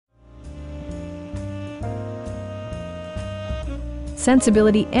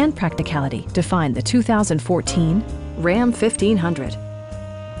sensibility, and practicality define the 2014 Ram 1500.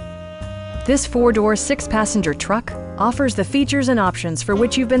 This four-door, six-passenger truck offers the features and options for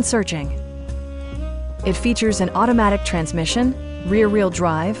which you've been searching. It features an automatic transmission, rear-wheel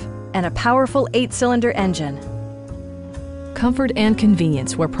drive, and a powerful 8-cylinder engine. Comfort and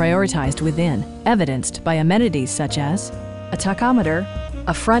convenience were prioritized within, evidenced by amenities such as a tachometer,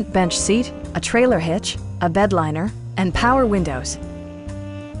 a front bench seat, a trailer hitch, a bedliner, and power windows.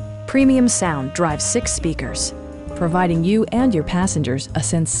 Premium sound drives 6 speakers, providing you and your passengers a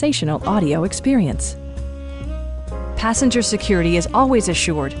sensational audio experience. Passenger security is always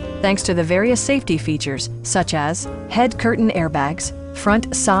assured thanks to the various safety features such as head curtain airbags,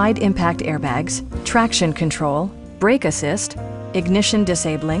 front side impact airbags, traction control, brake assist, ignition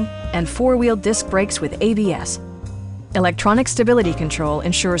disabling, and 4-wheel disc brakes with ABS. Electronic stability control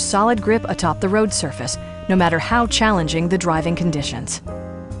ensures solid grip atop the road surface, no matter how challenging the driving conditions.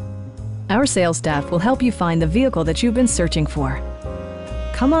 Our sales staff will help you find the vehicle that you've been searching for.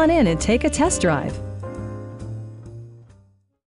 Come on in and take a test drive.